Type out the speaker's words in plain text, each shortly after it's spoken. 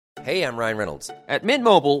Hey, I'm Ryan Reynolds. At Mint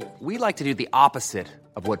Mobile, we like to do the opposite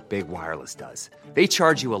of what Big Wireless does. They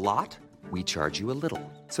charge you a lot, we charge you a little.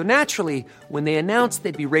 So naturally, when they announced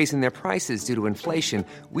they'd be raising their prices due to inflation,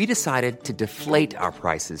 we decided to deflate our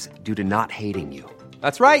prices due to not hating you.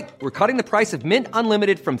 That's right. We're cutting the price of Mint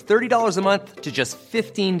Unlimited from $30 a month to just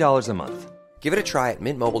 $15 a month. Give it a try at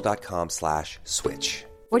mintmobile.com/switch.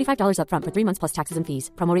 $45 up front for 3 months plus taxes and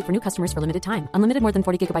fees. Promo rate for new customers for limited time. Unlimited more than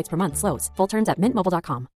 40 gigabytes per month. Slows full terms at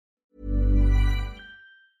mintmobile.com.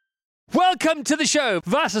 Welcome to the show.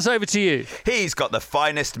 Vassos, over to you. He's got the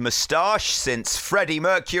finest moustache since Freddie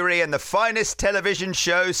Mercury and the finest television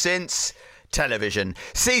show since television.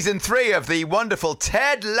 Season 3 of the wonderful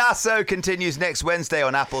Ted Lasso continues next Wednesday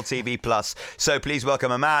on Apple TV+. So please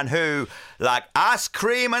welcome a man who, like ice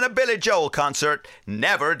cream and a Billy Joel concert,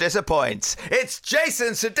 never disappoints. It's Jason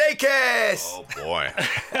Sudeikis! Oh, boy.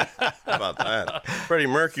 How about that? Freddie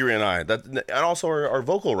Mercury and I. And also our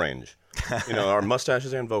vocal range. You know, our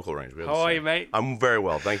mustaches and vocal range. How are you, mate? I'm very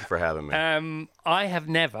well. Thank you for having me. I have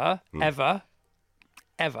never,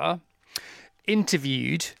 ever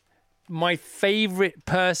interviewed my favourite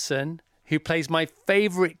person who plays my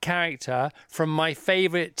favourite character from my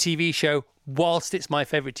favourite TV show whilst it's my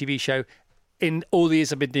favourite TV show in all the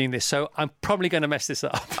years I've been doing this. So I'm probably going to mess this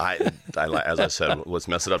up. As I said, let's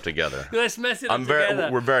mess it up together. Let's mess it up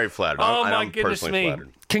together. We're very flattered. Oh, my I'm goodness personally me.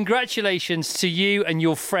 flattered. Congratulations to you and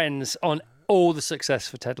your friends on all the success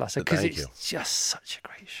for Ted Lasso, because Thank it's you. just such a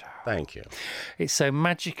great show. Thank you. It's so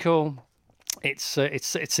magical. It's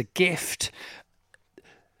a gift.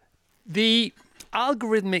 The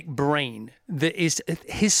algorithmic brain that is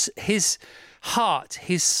his heart,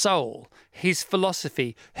 his soul, his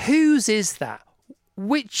philosophy. Whose is that?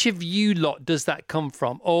 Which of you lot does that come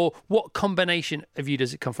from? Or what combination of you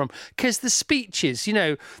does it come from? Because the speeches, you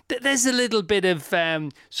know, there's a little bit of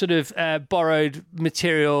borrowed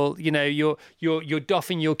material. You know, you're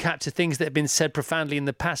doffing your cap to things that have been said profoundly in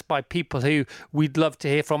the past by people who we'd love to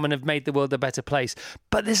hear from and have made the world a better place.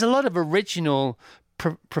 But there's a lot of original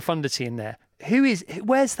profundity in there.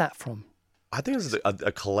 Where's that from? I think it's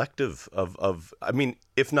a collective of, I mean,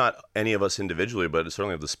 if not any of us individually, but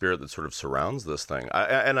certainly of the spirit that sort of surrounds this thing.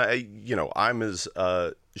 I'm as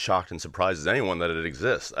shocked and surprised as anyone that it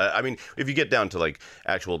exists. I mean, if you get down to like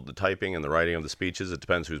the typing and the writing of the speeches, it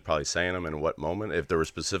depends who's probably saying them and what moment. If there were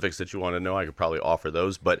specifics that you want to know, I could probably offer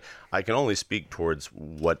those, but I can only speak towards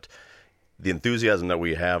what the enthusiasm that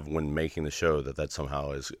we have when making the show, that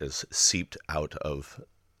somehow is seeped out of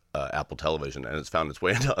Apple Television, and it's found its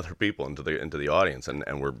way into other people, into the audience, and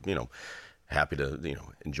we're happy to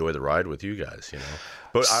enjoy the ride with you guys.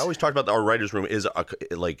 But I always talk about our writers' room is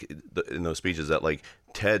in those speeches that like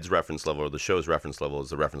Ted's reference level or the show's reference level is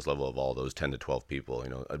the reference level of all those 10 to 12 people.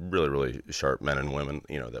 Really really sharp men and women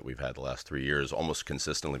that we've had the last 3 years, almost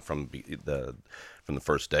consistently from the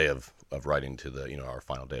first day of writing to our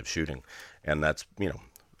final day of shooting, and that's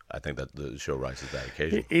I think that the show rises to that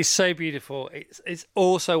occasion. It's so beautiful. It's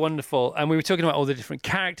all so wonderful. And we were talking about all the different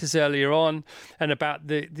characters earlier on, and about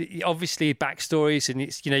the obviously backstories. And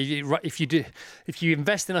it's if you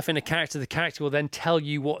invest enough in a character, the character will then tell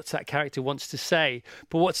you what that character wants to say.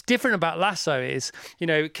 But what's different about Lasso is,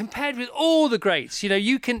 compared with all the greats,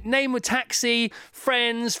 you can name a Taxi,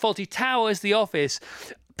 Friends, Fawlty Towers, The Office.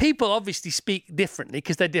 People obviously speak differently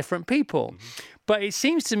because they're different people. Mm-hmm. But it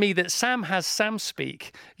seems to me that Sam has Sam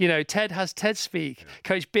speak. Ted has Ted speak. Yeah.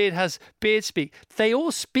 Coach Beard has Beard speak. They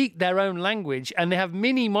all speak their own language, and they have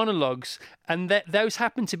mini monologues, and those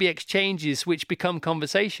happen to be exchanges which become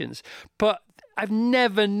conversations. But I've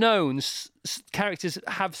never known characters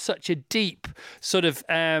have such a deep sort of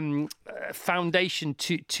foundation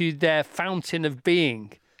to their fountain of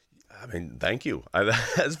being. I mean, thank you.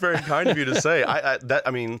 That's very kind of you to say.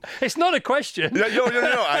 It's not a question.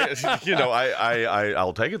 No.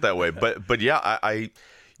 I'll take it that way. But yeah, I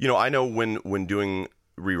know when doing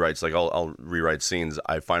rewrites, like I'll rewrite scenes,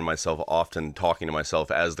 I find myself often talking to myself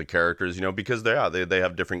as the characters, because they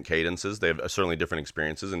have different cadences, they have certainly different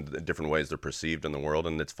experiences and different ways they're perceived in the world,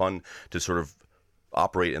 and it's fun to sort of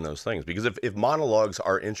operate in those things, because if monologues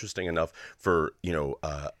are interesting enough for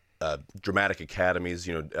dramatic academies,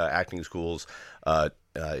 acting schools,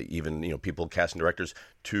 even people, casting directors,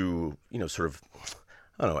 to sort of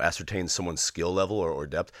ascertain someone's skill level or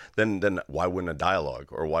depth, then why wouldn't a dialogue,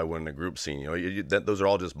 or why wouldn't a group scene? Those are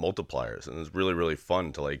all just multipliers, and it's really really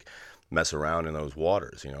fun to mess around in those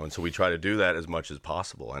waters, and so we try to do that as much as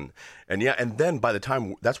possible, and then by the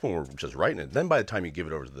time, that's when we're just writing it, then by the time you give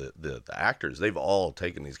it over to the actors, they've all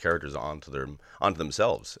taken these characters onto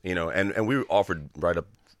themselves, and we offered right up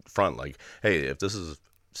front, like, hey, if this is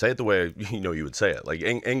say it the way you would say it, like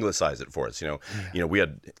anglicize it for us. We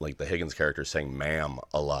had like the Higgins character saying "ma'am"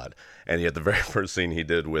 a lot, and yet the very first scene he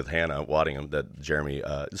did with Hannah Waddingham that Jeremy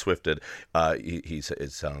Swift did,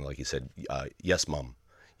 it sounded like he said "yes, mum."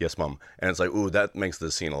 Yes, mom. And it's like, ooh, that makes the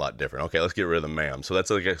scene a lot different. Okay, let's get rid of the ma'am. So that's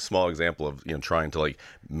like a small example of trying to like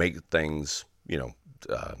make things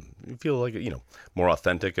feel like more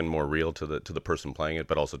authentic and more real to the person playing it,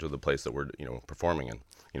 but also to the place that we're performing in.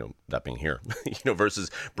 That being here, versus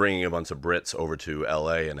bringing a bunch of Brits over to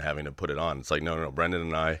L.A. and having to put it on. It's like no. Brendan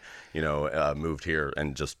and I, moved here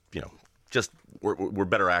and just we're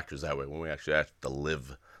better actors that way when we actually have to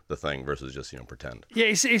live the thing versus just pretend. Yeah,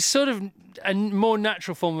 it's sort of a more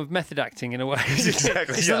natural form of method acting in a way.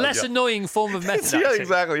 Exactly. It's a less annoying form of method acting. Yeah,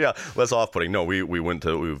 exactly. Yeah, less off-putting. No,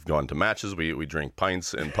 we've gone to matches. We drink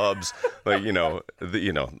pints in pubs. Like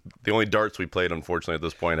the only darts we played, unfortunately, at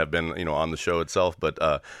this point have been on the show itself. But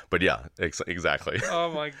yeah, exactly.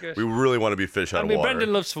 Oh my gosh. We really want to be fish out of water.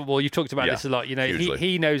 Brendan loves football. You've talked about this a lot.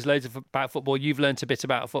 He knows loads about football. You've learnt a bit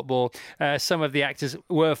about football. Some of the actors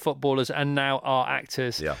were footballers and now are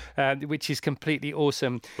actors. Yeah. Which is completely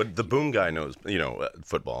awesome. But the boom guy knows,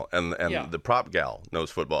 football, and the prop gal knows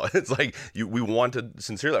football. It's like we wanted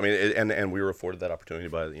sincerely. I mean, and we were afforded that opportunity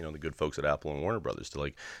by the good folks at Apple and Warner Brothers to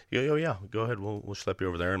like, yeah, go ahead, we'll schlep you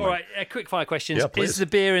over there. And all right, quick fire questions. Yeah, please. Is the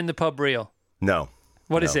beer in the pub real? No.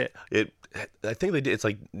 What is it? I think they did. It's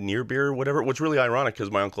like near beer or whatever. What's really ironic because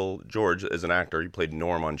my uncle George is an actor. He played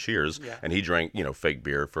Norm on Cheers, and he drank fake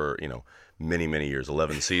beer for many years,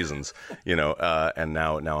 11 seasons. And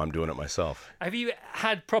now I'm doing it myself. Have you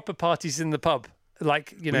had proper parties in the pub?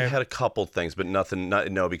 Like we had a couple things, but nothing.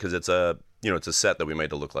 Because it's a it's a set that we made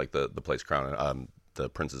to look like the place Crown. The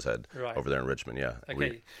Prince's Head over there in Richmond, yeah.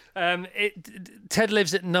 Okay. Ted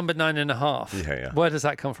lives at number 9.5. Yeah. Where does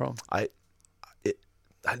that come from?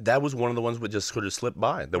 That was one of the ones that just sort of slipped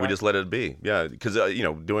by, that we just let it be. Yeah, because,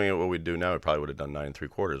 doing it what we do now, we probably would have done 9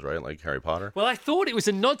 3/4, right? Like Harry Potter. Well, I thought it was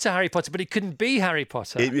a nod to Harry Potter, but it couldn't be Harry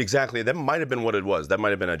Potter. Exactly. That might have been what it was. That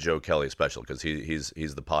might have been a Joe Kelly special, because he's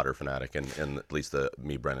the Potter fanatic, and at least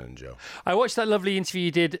me, Brennan, and Joe. I watched that lovely interview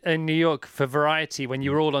you did in New York for Variety when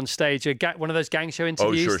you were all on stage, one of those gang show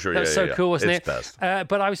interviews. Oh, sure. That was so cool, wasn't it? It's best.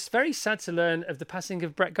 But I was very sad to learn of the passing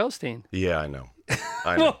of Brett Goldstein. Yeah, I know.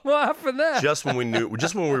 What happened there? Just when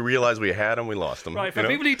we realized we had him, we lost him. Right, for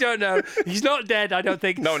people who don't know, he's not dead, I don't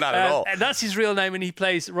think. No, not at all. And that's his real name, and he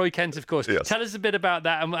plays Roy Kent, of course. Yes. Tell us a bit about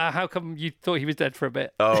that, and how come you thought he was dead for a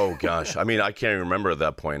bit? Oh, gosh. I mean, I can't even remember at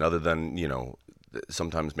that point, other than,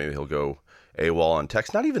 sometimes maybe he'll go AWOL on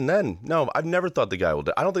text. Not even then. No, I've never thought the guy will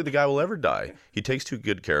die. I don't think the guy will ever die. He takes too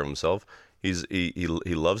good care of himself. He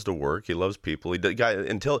loves to work. He loves people.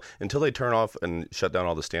 Until they turn off and shut down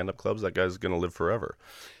all the stand-up clubs, that guy's going to live forever.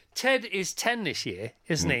 Ted is 10 this year,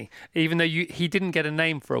 isn't he? Even though he didn't get a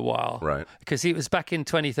name for a while. Right. Because it was back in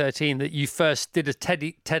 2013 that you first did a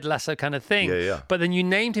Ted Lasso kind of thing. Yeah. But then you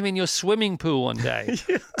named him in your swimming pool one day.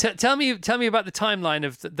 Tell me about the timeline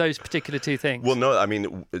of those particular two things. Well, no, I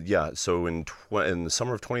mean, yeah. So in the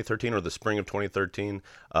summer of 2013 or the spring of 2013,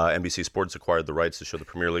 NBC Sports acquired the rights to show the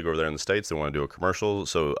Premier League over there in the States. They want to do a commercial.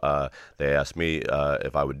 So they asked me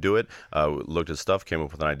if I would do it. Looked at stuff, came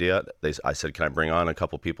up with an idea. I said, can I bring on a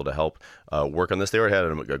couple people to help work on this? They already had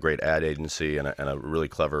a great ad agency and a really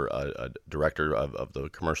clever director of the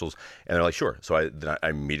commercials, and they're like, sure. So I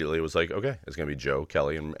immediately was like, okay, it's going to be Joe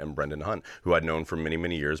Kelly and Brendan Hunt, who I'd known for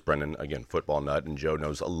many years. Brendan, again, football nut, and Joe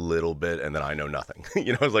knows a little bit, and then I know nothing.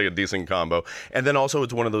 It's like a decent combo. And then also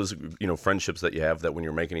it's one of those friendships that you have that when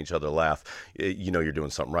you're making each other laugh, you're doing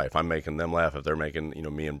something right. If I'm making them laugh, if they're making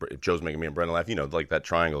if Joe's making me and Brendan laugh, like that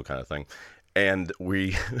triangle kind of thing. And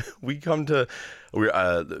we come to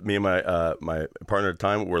me and my partner at the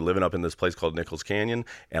time were living up in this place called Nichols Canyon,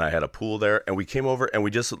 and I had a pool there, and we came over and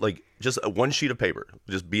we just one sheet of paper,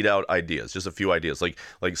 just beat out ideas, just a few ideas, like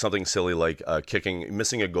something silly like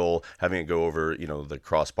missing a goal, having it go over the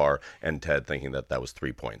crossbar, and Ted thinking that was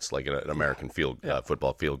 3 points, like an American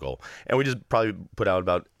football field goal, and we just probably put out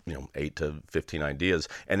about 8 to 15 ideas,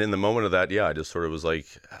 and in the moment of that, I just sort of was like,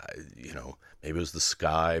 maybe it was the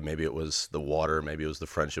sky, maybe it was the water, maybe it was the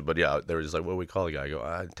friendship. But they were just like, what do we call the guy? I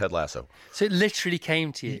go, Ted Lasso. So it literally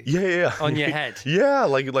came to you? Yeah. On your head? Yeah,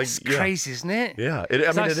 like it's crazy, isn't it? Yeah, it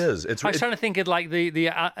is. I was trying to think of like the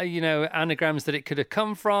anagrams that it could have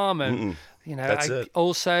come from, and that's it.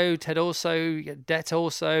 Also, Ted also, debt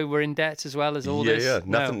also, we're in debt as well as all this. Yeah,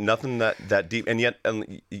 nothing that deep, and yet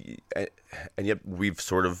we've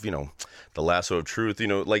sort of the lasso of truth.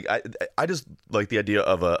 I just like the idea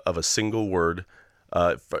of a single word,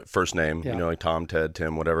 first name, like Tom, Ted,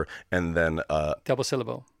 Tim, whatever, and then double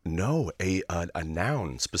syllable. No, a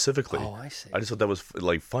noun specifically. Oh, I see. I just thought that was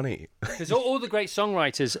like funny. Because all the great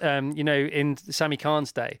songwriters, in Sammy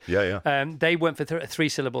Kahn's day, they went for a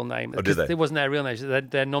three-syllable name. Oh, did they? It wasn't their real names.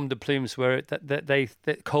 Their nom de plumes were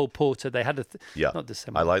that Cole Porter. They had not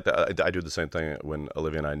dissimilar. I like that. I do the same thing when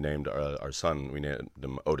Olivia and I named our son. We named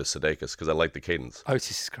him Otis Sudeikis because I like the cadence.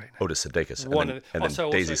 Otis is great. Otis Sudeikis, and then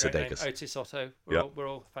Daisy Sudeikis. Otis Otto. We're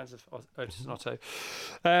all fans of Otis and Otto.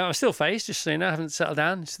 I'm still phased, just so you know. I haven't settled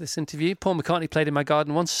down to this interview. Paul McCartney played in my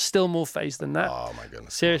garden once. Still more phased than that. Oh my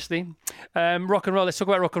goodness! Seriously, rock and roll. Let's talk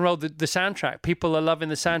about rock and roll. The soundtrack. People are loving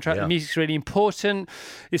the soundtrack. The music's really important.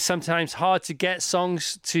 It's sometimes hard to get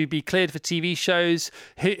songs to be cleared for TV shows.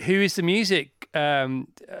 Who is the music fan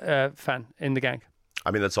in the gang? I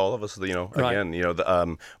mean, that's all of us. Again, we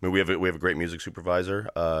have a great music supervisor,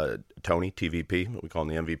 Tony TVP. We call him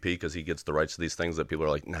the MVP because he gets the rights to these things that people are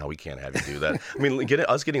like, "No, we can't have you do that." I mean,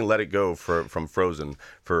 getting Let It Go from Frozen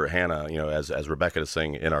for Hannah, as Rebecca to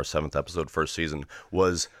sing in our 7th episode, first season,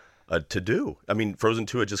 was to do. I mean, Frozen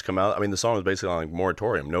 2 had just come out. I mean, the song was basically on like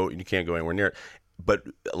moratorium. No, you can't go anywhere near it. But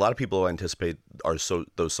a lot of people anticipate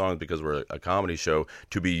those songs because we're a comedy show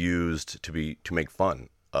to be used to make fun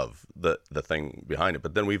of the thing behind it.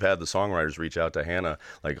 But then we've had the songwriters reach out to Hannah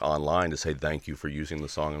like online to say thank you for using the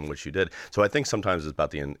song in which you did. So I think sometimes it's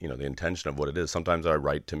about the intention of what it is. Sometimes I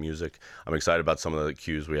write to music. I'm excited about some of the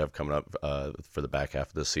cues we have coming up for the back half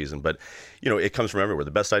of this season. But it comes from everywhere.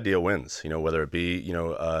 The best idea wins. Whether it be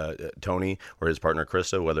Tony or his partner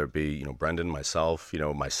Krista, whether it be Brendan, myself,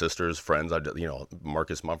 my sisters, friends.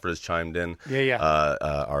 Marcus Mumford has chimed in.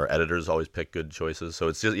 Our editors always pick good choices. So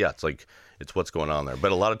it's just it's like. It's what's going on there.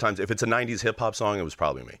 But a lot of times, if it's a 90s hip-hop song, it was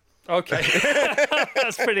probably me. Okay.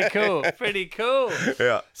 That's pretty cool. Pretty cool.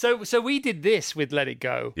 Yeah. So we did this with Let It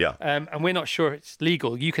Go. Yeah. And we're not sure it's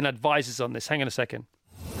legal. You can advise us on this. Hang on a second.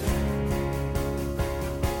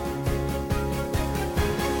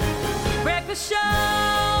 Breakfast show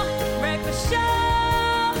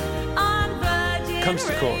on Virgin Comes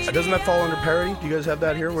to court. Doesn't that fall under parody? Do you guys have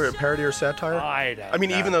that here, where parody or satire? I don't I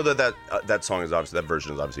mean, know. even though that song is obviously, that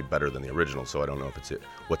version is obviously better than the original, so I don't know if it's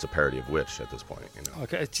what's a parody of which at this point.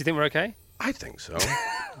 Okay. Do you think we're okay? I think so.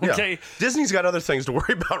 Okay. Yeah. Disney's got other things to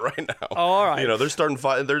worry about right now. Oh, all right. They're starting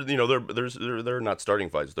fight. They're not starting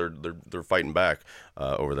fights. They're fighting back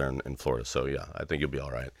over there in Florida. So yeah, I think you'll be all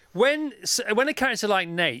right. When a character like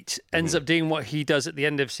Nate ends up doing what he does at the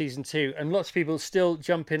end of season 2, and lots of people still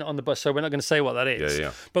jump in on the bus, so we're not going to say what that is.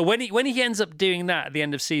 Yeah. But when he ends up doing that at the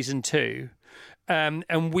end of season 2,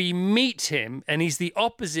 and we meet him, and he's the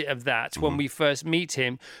opposite of that when we first meet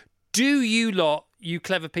him. Do you lot, you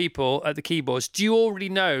clever people at the keyboards, do you already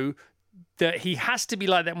know that he has to be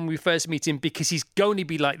like that when we first meet him because he's going to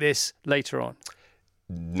be like this later on?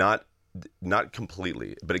 Not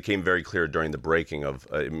completely, but it came very clear during the breaking of,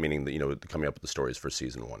 meaning that coming up with the stories for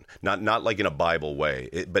season 1. Not like in a Bible way,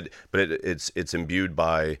 but it's imbued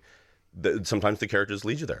by sometimes the characters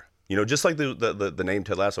lead you there. Just like the name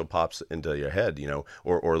Ted Lasso pops into your head,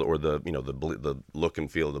 or the look and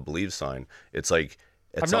feel of the believe sign. It's like.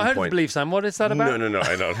 I've not heard of the belief sign. What is that about? No,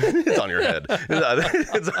 I know. It's on your head.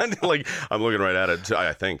 It's on, like, I'm looking right at it,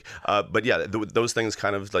 I think. But yeah, those things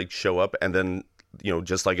kind of like show up, and then,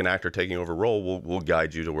 just like an actor taking over a role, will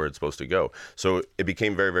guide you to where it's supposed to go. So it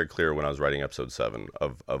became very, very clear when I was writing episode 7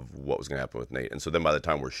 of what was going to happen with Nate. And so then by the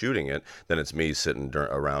time we're shooting it, then it's me sitting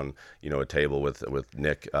around, a table with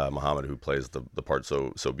Nick Muhammad, who plays the part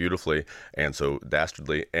so beautifully and so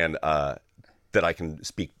dastardly, and that I can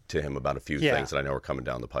speak to him about a few things that I know are coming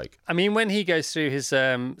down the pike. I mean, when he goes through his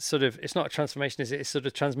sort of, it's not a transformation, is it? It's sort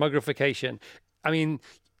of transmogrification. I mean,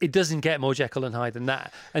 it doesn't get more Jekyll and Hyde than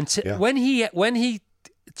that. And when he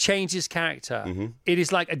changes character, it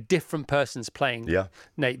is like a different person's playing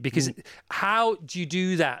Nate. Because how do you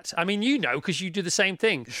do that? I mean, because you do the same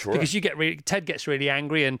thing. Sure. Because Ted gets really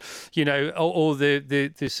angry, and all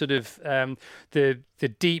the sort of the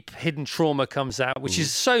deep hidden trauma comes out, which is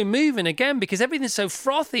so moving again because everything's so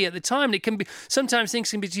frothy at the time. And it can be, sometimes things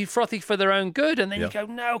can be too frothy for their own good, and then you go,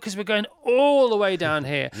 no, because we're going all the way down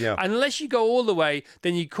here. Unless you go all the way,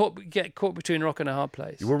 then you get caught between a rock and a hard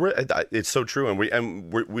place. It's so true,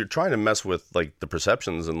 and we're trying to mess with like the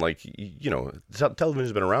perceptions, and like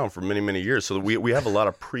television's been around for many years, so we have a lot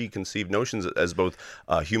of preconceived notions as both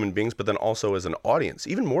human beings, but then also as an audience,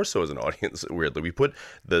 even more so as an audience. Weirdly, we put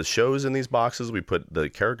the shows in these boxes, we put the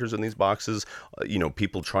characters in these boxes,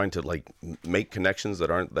 people trying to like make connections that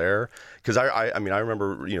aren't there. Because I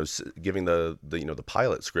remember giving the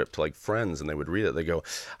pilot script to like friends, and they would read it. They go,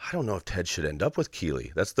 I don't know if Ted should end up with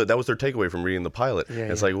Keeley. That was their takeaway from reading the pilot.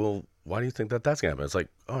 And it's like, well, why do you think that's going to happen? It's like,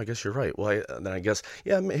 oh, I guess you're right. Well, then I guess,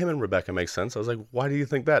 him and Rebecca makes sense. I was like, why do you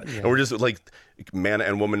think that? Yeah. And we're just like, man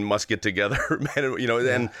and woman must get together,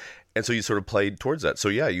 and so you sort of played towards that. So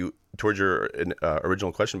towards your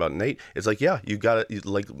original question about Nate, it's like, you got to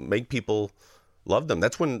like make people love them.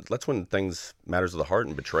 That's when things matters to the heart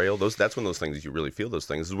and betrayal. That's when those things, you really feel those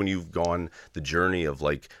things, is when you've gone the journey of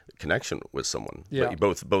like connection with someone,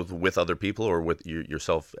 both with other people or with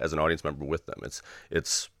yourself as an audience member with them. It's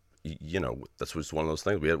that's just one of those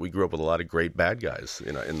things. We grew up with a lot of great bad guys,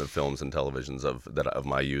 in the films and televisions of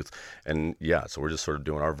my youth, and so we're just sort of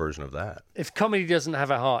doing our version of that. If comedy doesn't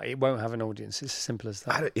have a heart, it won't have an audience. It's as simple as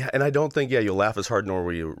that. And I don't think you'll laugh as hard nor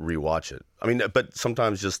will you rewatch it. I mean, but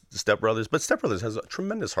sometimes just Step Brothers. But Step Brothers has a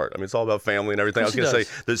tremendous heart. I mean, it's all about family and everything. I was going to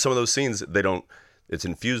say there's some of those scenes they don't. It's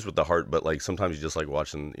infused with the heart, but like sometimes you just like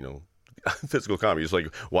watching physical comedy. Just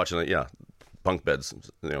like watching it. Bunk beds,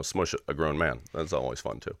 smush a grown man. That's always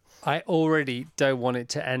fun too. I already don't want it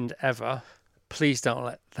to end ever. Please don't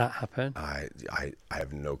let that happen. I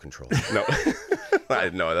have no control. No,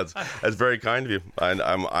 I know that's very kind of you.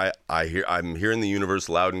 I'm hearing the universe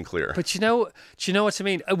loud and clear. But do you know what I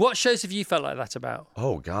mean? What shows have you felt like that about?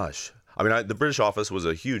 Oh gosh. I mean, the British Office was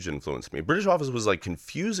a huge influence to me. British Office was like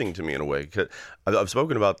confusing to me in a way. I've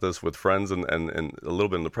spoken about this with friends and a little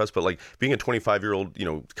bit in the press, but like being a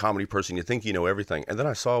 25-year-old, comedy person, you think you know everything. And then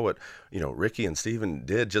I saw what, Ricky and Steven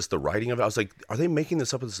did, just the writing of it. I was like, are they making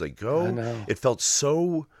this up as they go? I know. It felt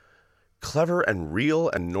so clever and real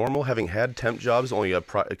and normal, having had temp jobs only a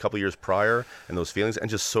couple years prior, and those feelings,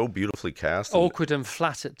 and just so beautifully cast. Awkward and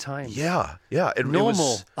flat at times. Yeah.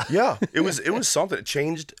 Normal. It was something. It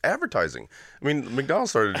changed advertising. I mean,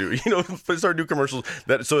 McDonald's started to do commercials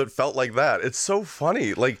so it felt like that. It's so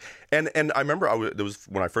funny. Like, and I remember there was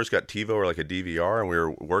when I first got TiVo or like a DVR, and we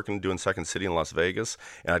were doing Second City in Las Vegas,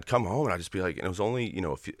 and I'd come home and I'd just be like, and it was only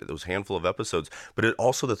those handful of episodes, but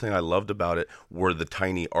also the thing I loved about it were the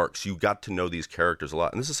tiny arcs. You got to know these characters a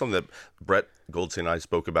lot, and this is something that Brett Goldstein and I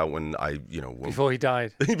spoke about when before he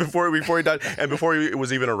died, before he died, and before he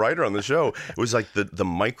was even a writer on the show. It was like the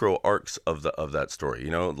micro arcs of that story.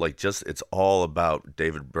 Like just it's all about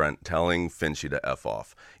David Brent telling Finchy to F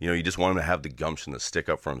off. You just want him to have the gumption to stick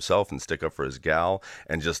up for himself and stick up for his gal,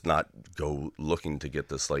 and just not go looking to get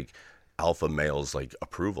this like alpha male's like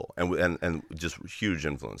approval, and just huge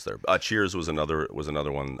influence there. Cheers was another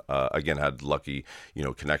one. Again, had lucky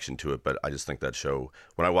connection to it, but I just think that show,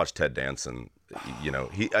 when I watched Ted Danson,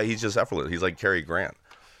 he's just effortless. He's like Cary Grant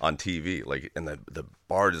on TV, like, and the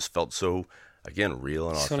bar just felt so, again, real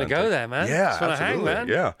and authentic. Just want to go there, man. Yeah, just want to hang, man.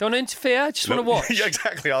 Yeah. Don't interfere. Just want to watch. Yeah,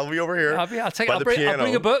 exactly. I'll be over here. I'll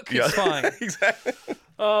bring a book. Yeah. It's fine. Exactly.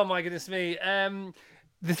 Oh my goodness me.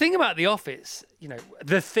 The thing about The Office,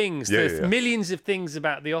 millions of things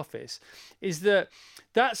about The Office, is that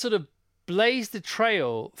sort of blazed the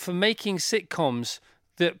trail for making sitcoms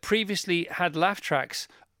that previously had laugh tracks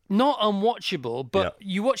not unwatchable, but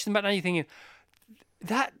you watch them back now and you're thinking,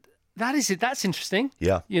 that is it. That's interesting.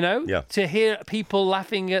 Yeah. To hear people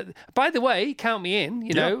laughing at. By the way, count me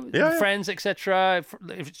in. Friends, etc.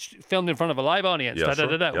 Filmed in front of a live audience.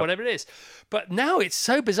 Whatever it is. But now it's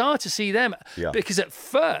so bizarre to see them because at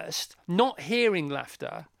first, not hearing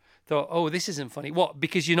laughter, thought, oh, this isn't funny. What?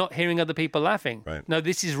 Because you're not hearing other people laughing. Right. No,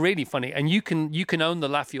 this is really funny, and you can own the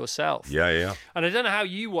laugh yourself. Yeah. And I don't know how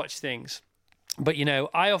you watch things, but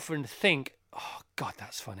I often think, oh God,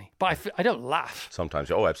 that's funny. But I don't laugh.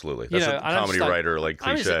 Sometimes. Oh, absolutely. That's a comedy writer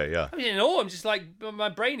cliche. I'm just like, my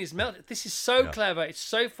brain is melted. This is so clever. It's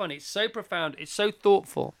so funny. It's so profound. It's so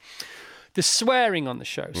thoughtful. The swearing on the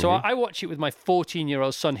show. So I watch it with my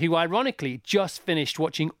 14-year-old son, who ironically just finished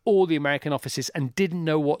watching all the American Offices and didn't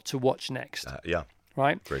know what to watch next.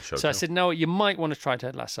 Right? Great show. So I said, no, you might want to try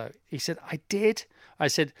Ted Lasso. He said, I did. I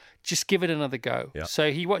said, just give it another go. Yeah.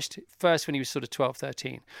 So he watched it first when he was sort of 12,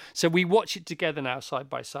 13. So we watch it together now, side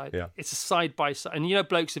by side. Yeah. It's a side by side. And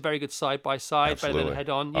blokes are very good side by side, better than head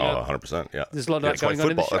on. 100%. Yeah. There's a lot of that going on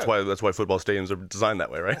in the show. That's why football stadiums are designed that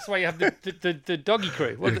way, right? That's why you have the doggy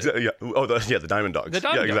crew. The Diamond Dogs. The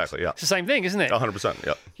Diamond Dogs. Exactly. Yeah. It's the same thing, isn't it?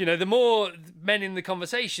 100%. Yeah. The more men in the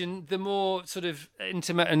conversation, the more sort of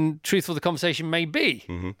intimate and truthful the conversation may be,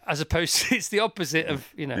 as opposed to it's the opposite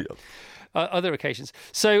of other occasions.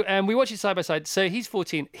 So we watch it side by side. So he's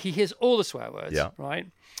 14. He hears all the swear words, right?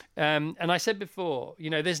 And I said before,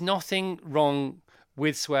 there's nothing wrong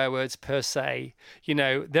with swear words per se. You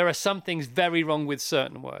know, there are some things very wrong with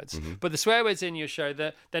certain words, but the swear words in your show,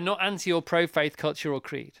 they're not anti or pro faith, culture, or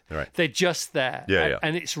creed. Right. They're just there. Yeah.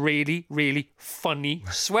 And it's really, really funny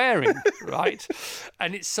swearing, right?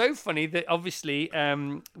 And it's so funny that obviously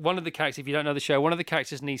one of the characters, if you don't know the show, one of the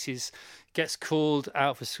characters' nieces gets called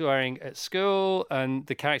out for swearing at school, and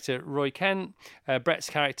the character Roy Kent, Brett's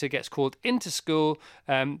character, gets called into school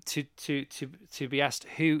to be asked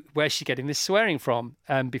where's she getting this swearing from.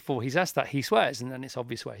 Before he's asked that, he swears, and then it's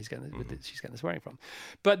obvious where she's getting the swearing from.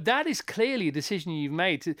 But that is clearly a decision you've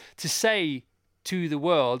made to say to the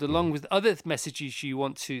world, along with other messages you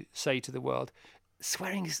want to say to the world,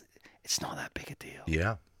 swearing it's not that big a deal.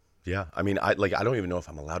 Yeah. I mean, I don't even know if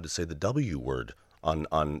I'm allowed to say the W word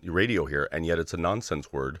on radio here, and yet it's a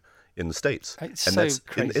nonsense word in the States. It's and so that's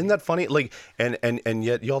crazy. Isn't that funny? Like, and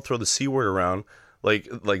yet y'all throw the C word around like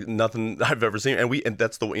nothing I've ever seen. And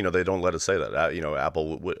that's the, they don't let us say that.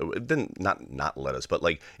 Apple didn't not let us, but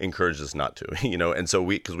like encouraged us not to. And so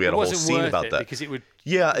because we had a whole scene about that because it would.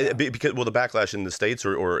 Yeah, because the backlash in the States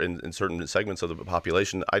or in certain segments of the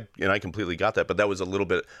population, I completely got that. But that was a little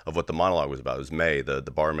bit of what the monologue was about. It was May, the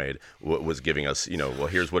barmaid, was giving us, well,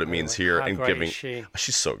 here's what it means here, How and great giving. Is she?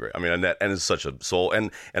 She's so great. I mean, and it's such a soul.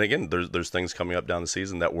 And again, there's things coming up down the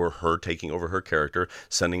season that were her taking over her character,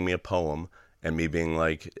 sending me a poem. And me being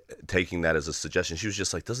like, taking that as a suggestion. She was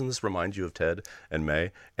just like, doesn't this remind you of Ted and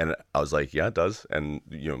May? And I was like, yeah, it does. And,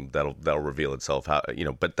 that'll reveal itself how,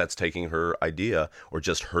 but that's taking her idea or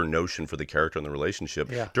just her notion for the character and the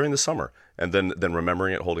relationship during the summer. And then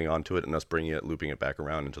remembering it, holding on to it, and us bringing it, looping it back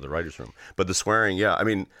around into the writer's room. But the swearing, I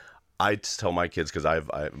mean, I tell my kids, because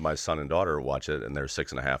my son and daughter watch it, and they're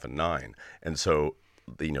 6.5 and 9. And so,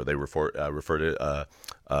 they refer to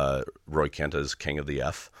Roy Kent as King of the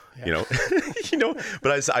F,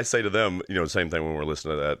 But I say to them, same thing when we're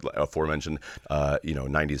listening to that aforementioned,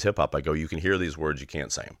 90s hip hop. I go, you can hear these words, you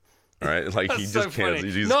can't say them. All right, like you just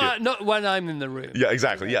can't. Not when I'm in the room. Yeah,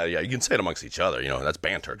 exactly. Yeah. You can say it amongst each other. That's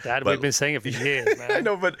banter. Dad, we've been saying it for years, man. I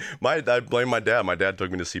know, but I blame my dad. My dad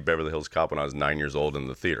took me to see Beverly Hills Cop when I was 9 years old in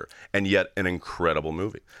the theater, and yet an incredible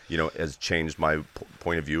movie. Has changed my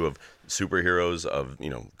point of view of superheroes, of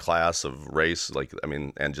class, of race,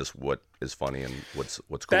 and just what is funny and what's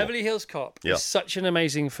cool. Beverly Hills Cop is such an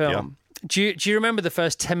amazing film. Yeah. Do you remember the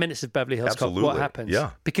first 10 minutes of Beverly Hills Absolutely. Cop? What happens?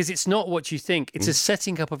 Yeah. Because it's not what you think. It's a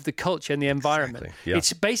setting up of the culture and the environment. Exactly. Yeah.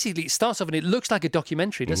 It's basically, it starts off and it looks like a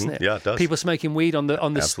documentary, doesn't it? Yeah, it does. People smoking weed on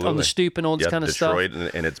the stoop and all this kind of Detroit,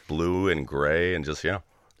 stuff. and it's blue and gray and just Yeah.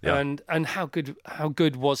 And how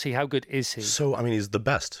good was he? How good is he? So he's the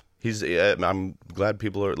best. I'm glad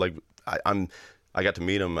people are like I got to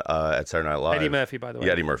meet him at Saturday Night Live. Eddie Murphy, by the way.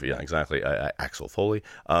 Yeah, Eddie Murphy. Yeah, exactly. Axel Foley.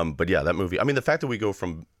 But yeah, that movie. The fact that we go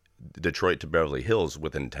from Detroit to Beverly Hills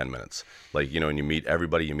within 10 minutes, and you meet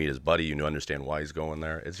everybody, you meet his buddy, you understand why he's going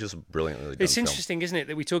there. It's just brilliantly done. It's interesting, isn't it,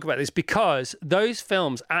 that we talk about this, because those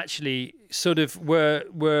films actually sort of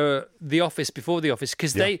were The Office before The Office,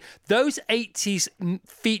 because those 80s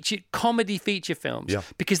comedy feature films,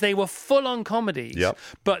 because they were full on comedies,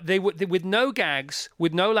 but they were with no gags,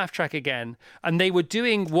 with no laugh track again, and they were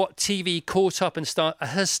doing what TV caught up and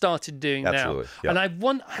has started doing Absolutely. now. Yeah.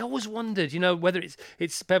 And I always wondered, whether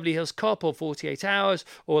it's Beverly Hills Cop or 48 Hours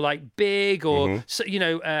or like Big or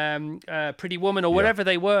Pretty Woman or whatever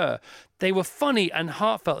they were funny and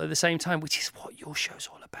heartfelt at the same time, which is what your show's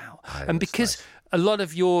all about. And because a lot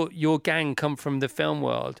of your gang come from the film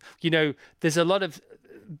world, there's a lot of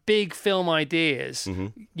big film ideas,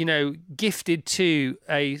 gifted to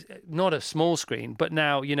not a small screen, but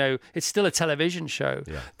now, it's still a television show.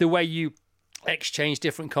 Yeah. The way you exchange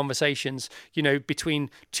different conversations,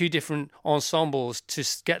 between two different ensembles to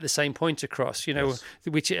get the same point across,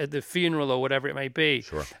 which at the funeral or whatever it may be.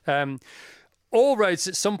 Sure. All roads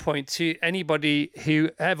at some point to anybody who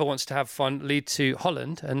ever wants to have fun lead to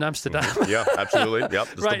Holland and Amsterdam. Yeah, absolutely. Yep,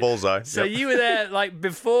 that's the bullseye. So you were there like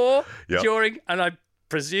before, during, and I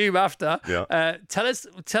presume after. Yeah. Tell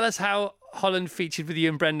us how Holland featured with you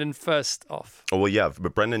and Brendan first off. Oh, well, yeah.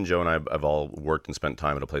 But Brendan, Joe, and I have all worked and spent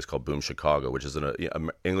time at a place called Boom Chicago, which is an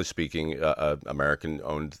English-speaking,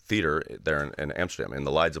 American-owned theater there in Amsterdam, in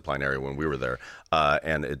the Leidseplein area when we were there.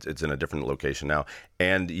 And it's in a different location now.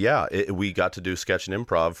 And, we got to do sketch and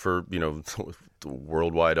improv for,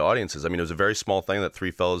 worldwide audiences. It was a very small thing that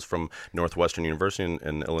three fellows from Northwestern University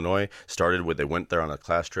in Illinois started with. They went there on a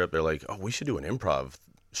class trip. They're like, oh, we should do an improv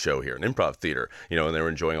show here, an improv theater, and they were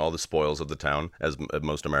enjoying all the spoils of the town, as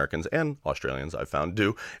most Americans and Australians I've found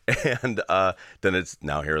do. And then it's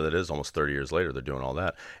now here that is almost 30 years later, they're doing all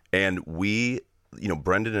that. And we,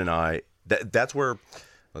 Brendan and I, that's where,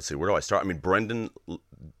 let's see, where do I start? Brendan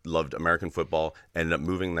loved American football, ended up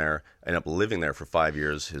moving there, ended up living there for 5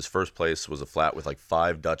 years. His first place was a flat with like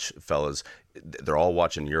 5 Dutch fellas. They're all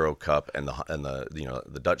watching Euro Cup, and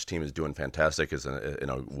the Dutch team is doing fantastic. Is in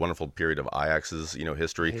a wonderful period of Ajax's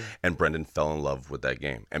history, and Brendan fell in love with that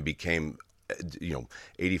game and became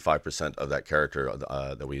 85% of that character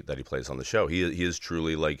that he plays on the show. He is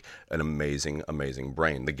truly like an amazing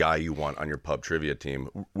brain, the guy you want on your pub trivia team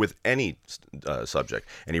with any subject,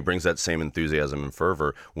 and he brings that same enthusiasm and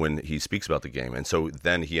fervor when he speaks about the game. And so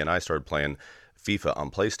then he and I started playing FIFA on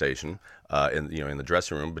PlayStation in the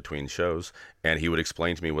dressing room between shows, and he would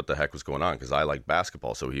explain to me what the heck was going on, because I like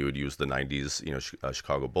basketball. So he would use the 90s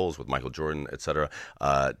Chicago Bulls with Michael Jordan, etc.,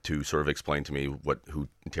 to sort of explain to me who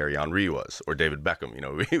Thierry Henry was, or David Beckham.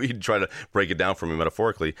 He'd try to break it down for me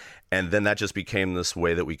metaphorically, and then that just became this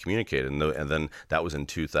way that we communicated. And then that was in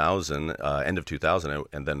 2000, end of 2000,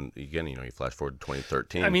 and then again you flash forward to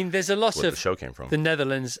 2013. I mean, there's a lot of the show came from the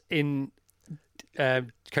Netherlands in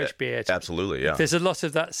Coach Beard. Absolutely, yeah. There's a lot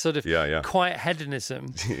of that sort of quiet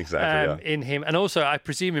hedonism exactly, in him, and also I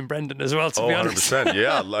presume in Brendan as well. To be honest, 100%.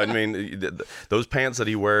 Yeah, I mean those pants that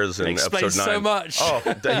he wears in episode 9. So much.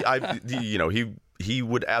 He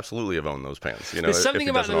would absolutely have owned those pants. There's something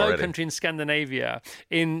about the Low already. Country in Scandinavia,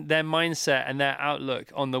 in their mindset and their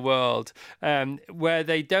outlook on the world, where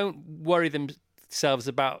they don't worry themselves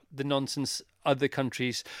about the nonsense other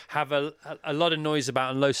countries have a lot of noise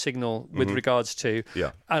about and low signal with regards to.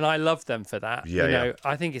 Yeah. And I love them for that. Yeah,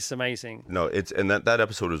 I think it's amazing. No, that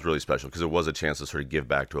episode was really special because it was a chance to sort of give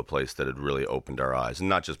back to a place that had really opened our eyes, and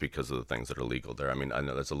not just because of the things that are legal there. I mean, I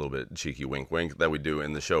know that's a little bit cheeky wink wink that we do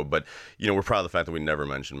in the show, but we're proud of the fact that we never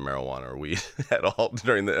mentioned marijuana or weed at all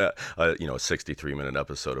during the 63-minute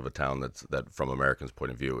episode of a town that from Americans'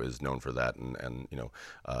 point of view is known for that, and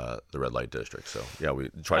the red light district. So yeah, we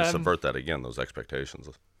try to subvert that again. Those expectations.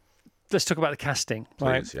 Let's talk about the casting.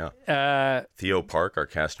 Please, right? Yeah. Theo Park, our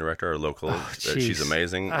casting director, our local, she's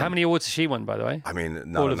amazing. How many awards has she won, by the way? I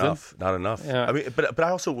mean, not enough. Yeah. I mean, but I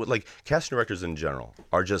also like casting directors in general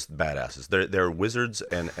are just badasses. They're wizards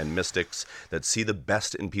and mystics that see the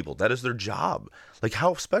best in people. That is their job. Like,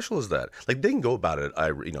 how special is that? Like, they can go about it,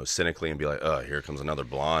 cynically and be like, "Oh, here comes another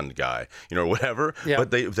blonde guy," or whatever. Yeah.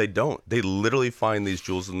 But they don't. They literally find these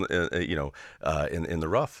jewels in the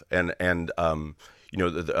rough.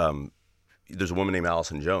 There's a woman named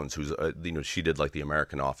Allison Jones who's she did like the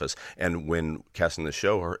American Office, and when casting the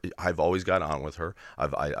show, I've always got on with her.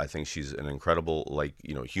 I think she's an incredible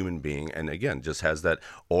human being, and again just has that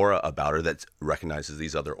aura about her that recognizes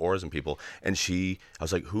these other auras in people. And I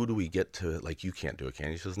was like, who do we get to, you can't do it,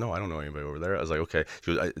 can you? She says, no, I don't know anybody over there. I was like, okay.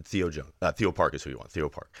 She goes, Theo Park is who you want. Theo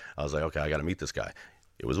Park. I was like, okay, I got to meet this guy.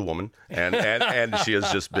 It was a woman, and she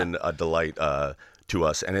has just been a delight to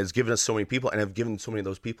us, and has given us so many people, and have given so many of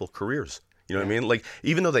those people careers. You know what I mean? Like,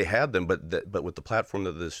 even though they had them, but with the platform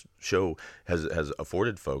that this show has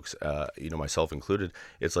afforded folks, myself included,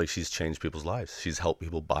 it's like she's changed people's lives. She's helped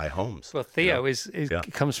people buy homes. Well, Theo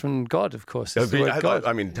comes from God, of course. I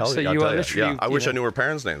wish I knew her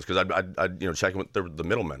parents' names, because I'd check with the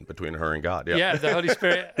middleman between her and God. Yeah, the Holy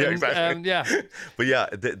Spirit. Yeah, exactly. But yeah,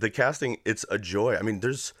 the casting, it's a joy. I mean,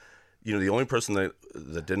 there's. The only person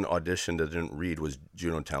that didn't audition, that didn't read, was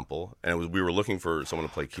Juno Temple, and we were looking for someone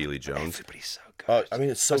to play Keely Jones. Everybody's so good. I mean,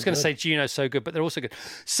 it's so. I was going to say Juno's so good, but they're also good.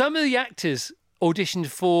 Some of the actors auditioned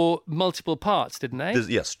for multiple parts, didn't they?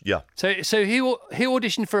 Yes, yeah. So who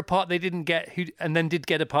auditioned for a part they didn't get, and then did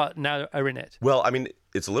get a part, now are in it? Well, I mean,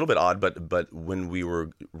 it's a little bit odd, but when we were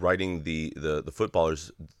writing the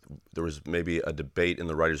footballers, there was maybe a debate in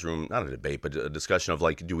the writers' room, not a debate, but a discussion of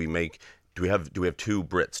do we have 2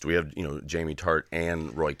 Brits? Do we have Jamie Tart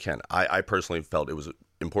and Roy Kent? I personally felt it was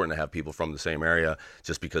important to have people from the same area,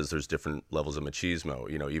 just because there's different levels of machismo,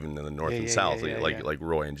 even in the north and south, like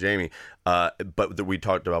Roy and Jamie. But we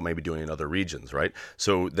talked about maybe doing in other regions, right?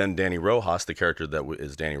 So then Danny Rojas, the character that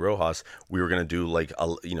is Danny Rojas, we were going to do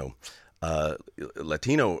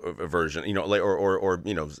Latino version, or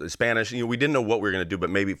Spanish. We didn't know what we were going to do,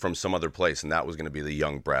 but maybe from some other place, and that was going to be the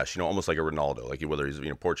young brash, almost like a Ronaldo, whether he's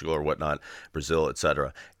Portugal or whatnot, Brazil,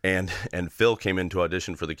 etc. And Phil came in to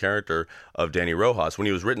audition for the character of Danny Rojas when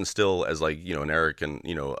he was written still as an American,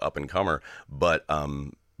 up and comer, but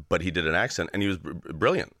he did an accent, and he was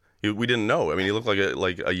brilliant. We didn't know. I mean, he looked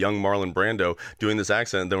like a young Marlon Brando doing this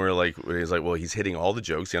accent. And then he's like, well, he's hitting all the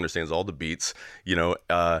jokes. He understands all the beats, and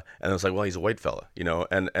I was like, well, he's a white fella,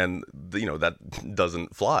 and that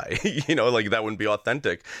doesn't fly, that wouldn't be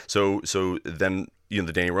authentic. So then,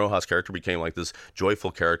 the Danny Rojas character became like this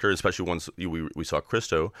joyful character, especially once we saw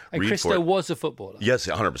Christo. And read Christo for it. was a footballer. Yes,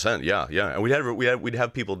 100%. Yeah. And we'd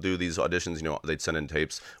have people do these auditions. They'd send in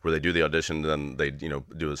tapes where they do the audition, then they'd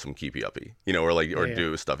do some keepy uppy, or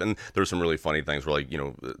do stuff. And there were some really funny things where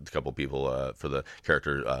a couple people for the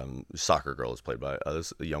character soccer girl is played by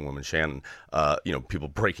this young woman Shannon. People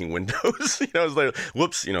breaking windows. It's like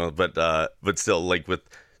whoops. But still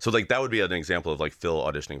that would be an example of Phil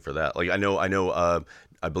auditioning for that.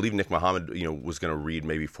 I believe Nick Mohammed, was going to read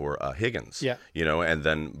maybe for Higgins. Yeah.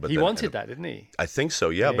 But He wanted that, didn't he? I think so,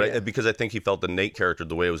 yeah. Because I think he felt the Nate character,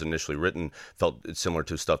 the way it was initially written, felt similar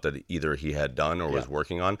to stuff that either he had done or was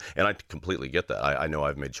working on. And I completely get that. I know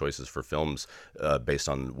I've made choices for films based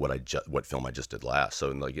on what film I just did last.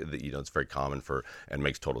 So it's very common and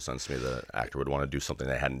makes total sense to me that an actor would want to do something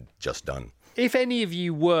they hadn't just done. If any of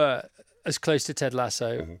you were as close to Ted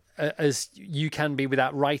Lasso as you can be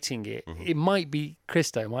without writing it, it might be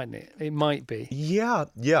Christo, mightn't it? It might be. Yeah,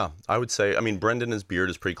 I would say. I mean, Brendan's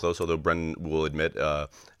beard is pretty close, although Brendan will admit,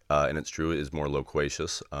 and it's true, is more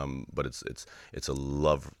loquacious. But it's a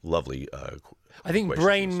lovely. I think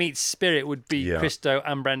brain meets spirit would be Christo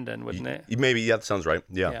and Brendan, wouldn't it? Maybe, that sounds right.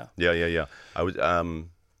 Yeah. I would.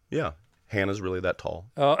 Hannah's really that tall.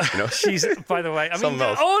 Oh, she's, by the way, I mean,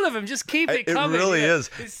 all of them, just keep it coming. It really is.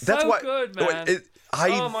 It's so good, man.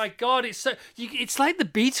 Oh my God, it's like the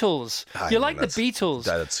Beatles. You're like the Beatles.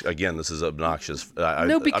 This is obnoxious.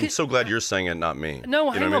 I'm so glad you're saying it, not me.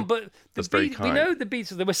 No, hang on, but that's very kind. We know the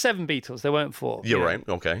Beatles. There were 7 Beatles. There weren't 4. Yeah, right.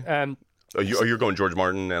 Okay. You're going George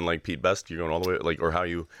Martin and Pete Best. You're going all the way, or how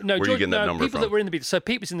you? No, where are you getting that number people from? that were in the Beatles. So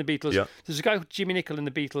Pete was in the Beatles. Yeah. There's a guy called Jimmy Nicol in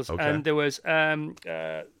the Beatles, and there was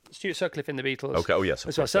Stuart Sutcliffe in the Beatles. Okay. Oh yes.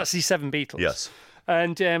 As well. So that's the 7 Beatles. Yes.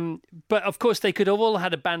 And but of course they could have all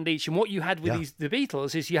had a band each, and what you had with the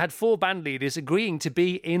Beatles is you had 4 band leaders agreeing to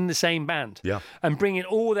be in the same band, and bringing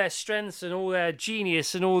all their strengths and all their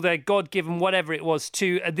genius and all their God-given whatever it was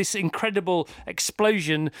to this incredible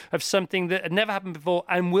explosion of something that had never happened before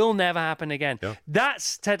and will never happen again. Yeah.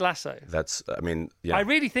 That's Ted Lasso. I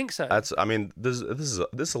really think so. This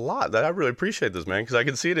is a lot. I really appreciate this, man, because I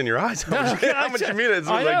can see it in your eyes how much you mean it.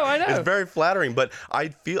 I know. It's very flattering, but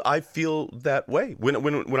I feel that way.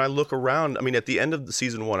 When I look around, at the end of the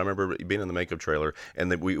season 1, I remember being in the makeup trailer,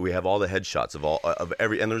 and we have all the headshots of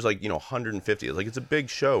every, and there's 150. It's a big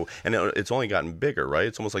show, and it's only gotten bigger, right?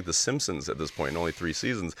 It's almost like The Simpsons at this point, in only 3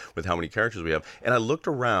 seasons with how many characters we have. And I looked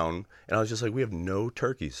around, and I was just like, we have no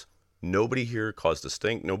turkeys. Nobody here caused a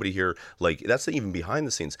stink. Nobody here, that's even behind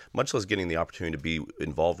the scenes, much less getting the opportunity to be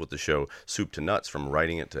involved with the show soup to nuts, from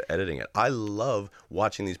writing it to editing it. I love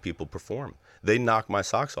watching these people perform. They knock my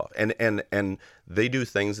socks off, and they do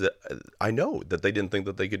things that I know that they didn't think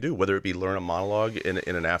that they could do, whether it be learn a monologue in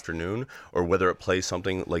an afternoon, or whether it plays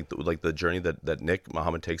something like the journey that Nick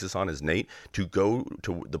Mohammed takes us on as Nate, to go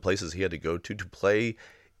to the places he had to go to play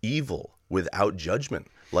evil without judgment,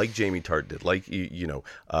 like Jamie Tart did, like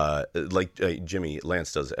Jimmy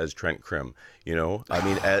Lance does as Trent Krim.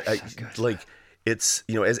 It's,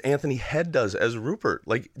 as Anthony Head does as Rupert,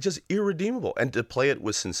 just irredeemable. And to play it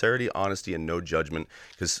with sincerity, honesty, and no judgment,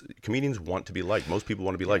 because comedians want to be liked. Most people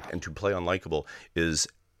want to be liked, and to play unlikable is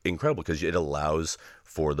incredible, because it allows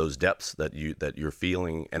for those depths that you're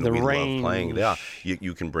feeling and that we love playing. Yeah,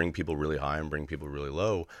 you can bring people really high and bring people really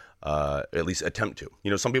low, at least attempt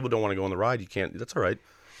to. Some people don't want to go on the ride. You can't. That's all right.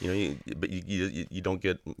 But you don't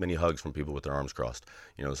get many hugs from people with their arms crossed.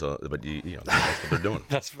 But that's what they're doing.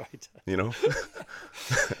 That's right.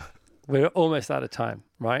 We're almost out of time,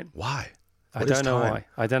 right? Why? I don't know why.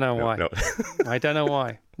 I don't know why. I don't know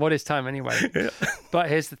why. What is time anyway? Yeah. But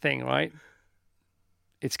here's the thing, right?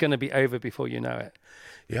 It's going to be over before you know it.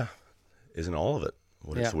 Yeah. Isn't all of it?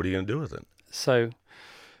 What are you going to do with it? So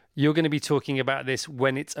you're going to be talking about this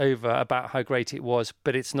when it's over, about how great it was,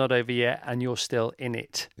 but it's not over yet, and you're still in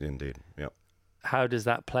it. Indeed, yeah. How does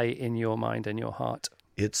that play in your mind and your heart?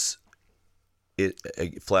 It's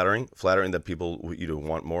flattering that people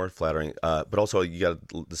want more, flattering, but also you got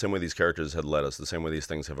the same way these characters had led us, the same way these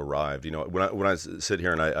things have arrived. When I sit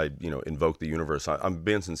here and I invoke the universe, I'm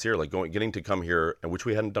being sincere, getting to come here, which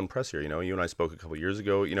we hadn't done press here. You and I spoke a couple of years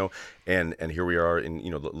ago, and here we are, and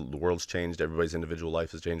the world's changed, everybody's individual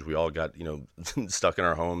life has changed. We all got stuck in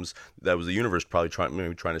our homes. That was the universe probably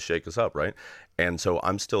trying to shake us up, right? And so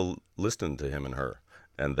I'm still listening to him and her,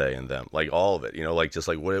 and they and them, all of it,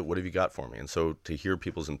 what have you got for me? And so to hear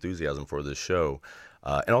people's enthusiasm for this show,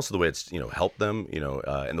 and also the way it's helped them,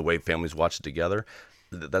 and the way families watch it together,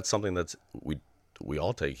 that's something that's we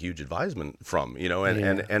all take huge advisement from,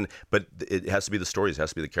 but it has to be the stories, it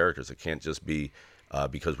has to be the characters. It can't just be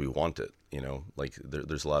because we want it. Like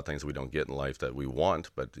there's a lot of things that we don't get in life that we want,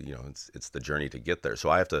 but it's the journey to get there. So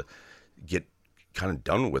I have to get kind of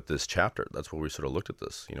done with this chapter. That's where we sort of looked at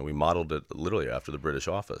this. We modeled it literally after the British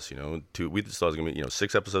Office. We just thought it was going to be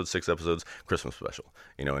 6 episodes, Christmas special.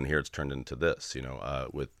 And here it's turned into this.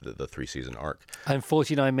 With the 3-season arc. And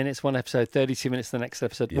 49 minutes one episode, 32 minutes the next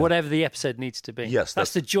episode. Yeah. Whatever the episode needs to be. Yes,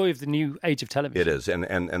 that's the joy of the new age of television. It is,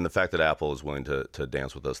 and the fact that Apple is willing to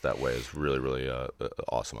dance with us that way is really, really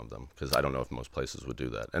awesome of them. Because I don't know if most places would do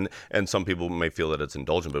that. And some people may feel that it's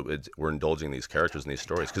indulgent, but we're indulging these characters and these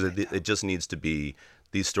stories because it just needs to be.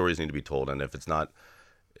 These stories need to be told, and if it's not,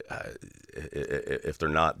 if they're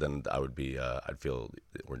not, then I'd feel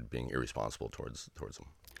we're being irresponsible towards them.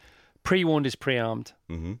 Pre-warned is pre-armed.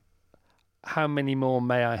 Mm-hmm. How many more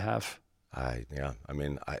may I have?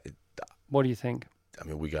 What do you think?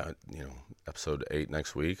 We got episode 8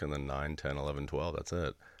 next week, and then 9, 10, 11, 12.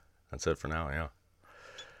 That's it for now. Yeah.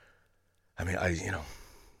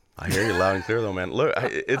 I hear you loud and clear though, man. Look,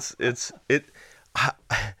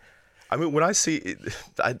 when I see it,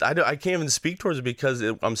 I can't even speak towards it because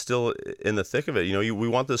I'm still in the thick of it. We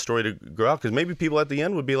want this story to grow out because maybe people at the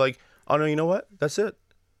end would be like, oh no, you know what? That's it.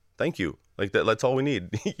 Thank you. Like that's all we need.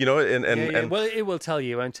 And well, it will tell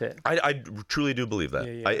you, won't it? I truly do believe that.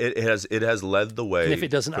 Yeah. It has led the way. And if it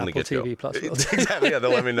doesn't, from Apple the get-go. TV Plus. Exactly. Yeah,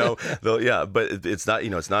 they'll let me know. But it's not.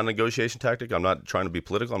 It's not a negotiation tactic. I'm not trying to be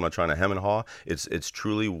political. I'm not trying to hem and haw. It's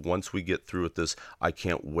truly once we get through with this, I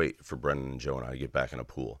can't wait for Brendan and Joe and I to get back in a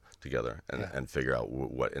pool together and figure out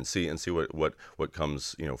what and see what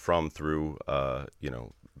comes from through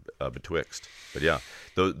betwixt. But yeah,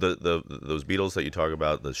 those Beatles that you talk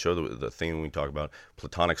about, the show, the thing we talk about,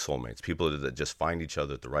 platonic soulmates, people that just find each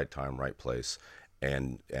other at the right time, right place,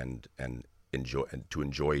 and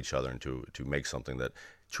enjoy each other, and to make something that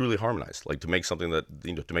truly harmonized, like to make something that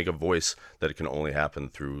to make a voice that it can only happen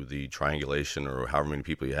through the triangulation or however many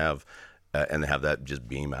people you have. And have that just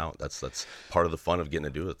beam out. That's part of the fun of getting to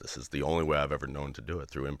do it. This is the only way I've ever known to do it,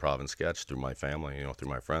 through improv and sketch, through my family, through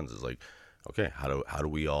my friends. Is like, okay, how do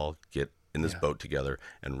we all get in this boat together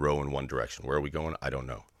and row in one direction? Where are we going? I don't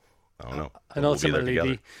know. And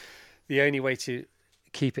ultimately, the only way to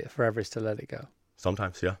keep it forever is to let it go.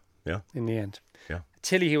 Sometimes, yeah. In the end, yeah.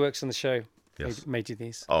 Tilly, who works on the show, yes. made you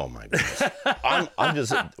these. Oh my goodness! I'm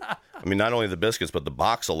just. Not only the biscuits, but the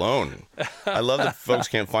box alone. I love that folks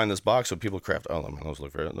can't find this box, so people craft. Oh, man, those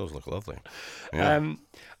look lovely. Yeah.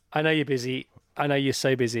 I know you're busy. I know you're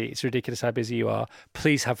so busy. It's ridiculous how busy you are.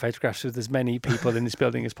 Please have photographs with as many people in this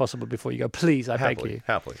building as possible before you go. Please, I beg you.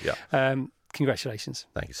 Happily, yeah. Congratulations.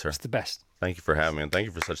 Thank you, sir. It's the best. Thank you for having me, and thank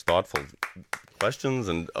you for such thoughtful questions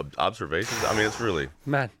and observations. It's really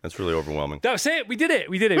overwhelming. That was it. We did it.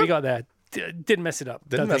 We got there. Didn't mess it up.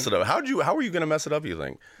 Didn't mess it up. How are you going to mess it up, you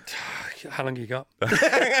think? How long you got?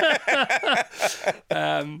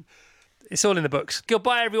 It's all in the books.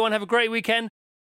 Goodbye, everyone. Have a great weekend.